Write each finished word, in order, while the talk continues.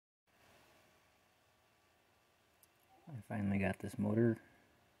Finally got this motor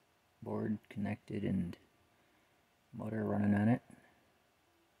board connected and motor running on it.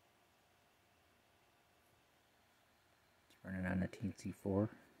 It's running on the Teensy 4.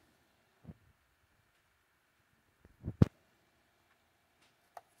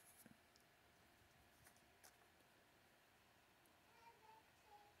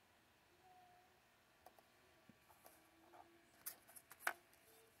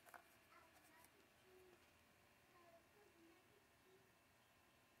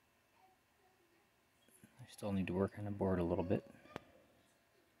 I still need to work on the board a little bit.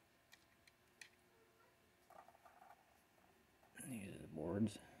 These are the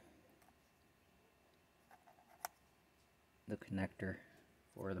boards. The connector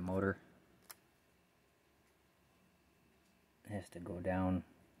for the motor has to go down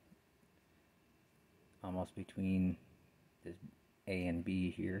almost between this A and B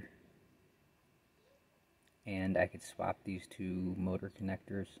here. And I could swap these two motor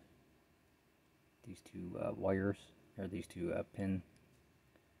connectors, these two wires, or these two pins.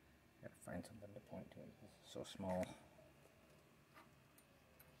 Gotta find something to point to. This is so small.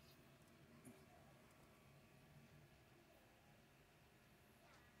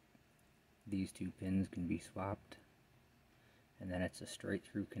 These two pins can be swapped, and then it's a straight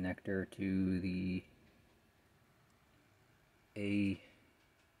through connector to the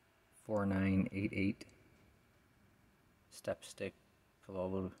A4988 step stick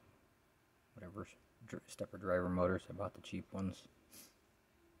below whatever stepper driver motors. I bought the cheap ones.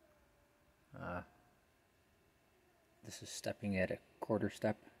 This is stepping at a quarter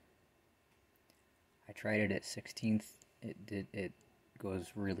step. I tried it at 16th. It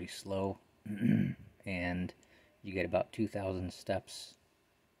goes really slow, and you get about 2,000 steps,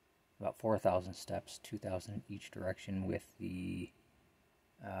 about 4,000 steps, 2,000 each direction with the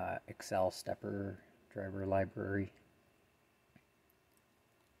AccelStepper driver library.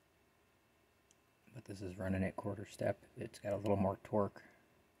 But this is running at quarter step. It's got a little more torque.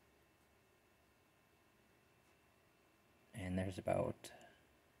 And there's about,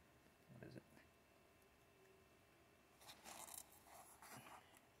 what is it?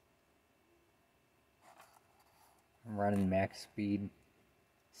 I'm running max speed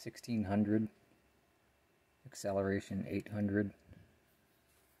 1600, acceleration 800.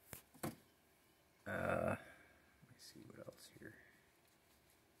 Let me see what else here.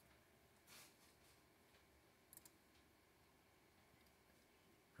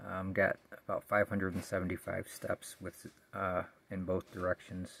 Got about 575 steps with in both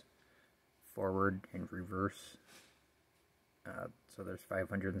directions, forward and reverse. So there's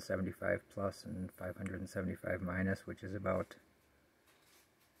 575 plus and 575 minus, which is about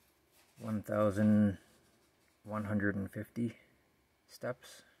 1,150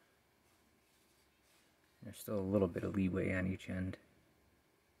 steps. There's still a little bit of leeway on each end,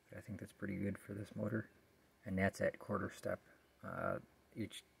 but I think that's pretty good for this motor. And that's at quarter step.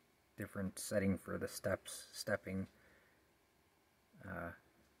 Each different setting for the stepping,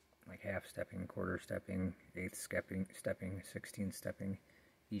 like half stepping, quarter stepping, eighth stepping, 16th stepping.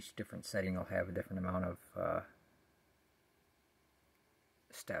 Each different setting will have a different amount of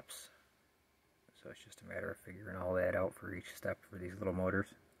steps. So it's just a matter of figuring all that out for each step for these little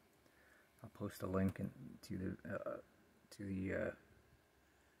motors. I'll post a link to the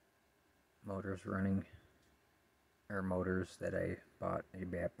motors running, or motors that I bought. You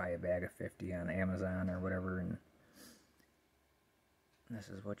buy a bag of 50 on Amazon or whatever, and this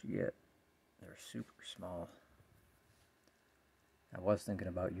is what you get. They're super small. I was thinking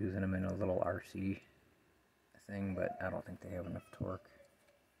about using them in a little RC thing, but I don't think they have enough torque.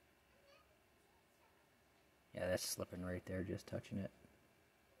 Yeah, that's slipping right there, just touching it.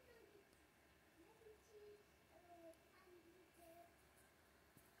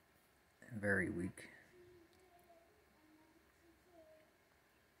 Very weak.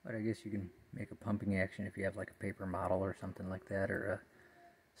 But I guess you can make a pumping action if you have like a paper model or something like that, or a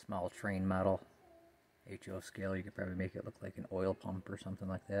small train model. HO scale, you could probably make it look like an oil pump or something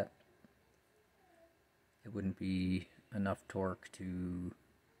like that. It wouldn't be enough torque to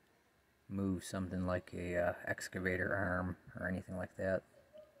move something like a excavator arm or anything like that,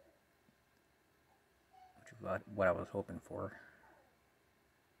 which is what I was hoping for.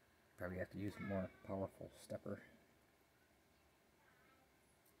 Probably have to use a more powerful stepper.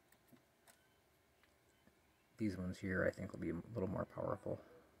 These ones here I think will be a little more powerful.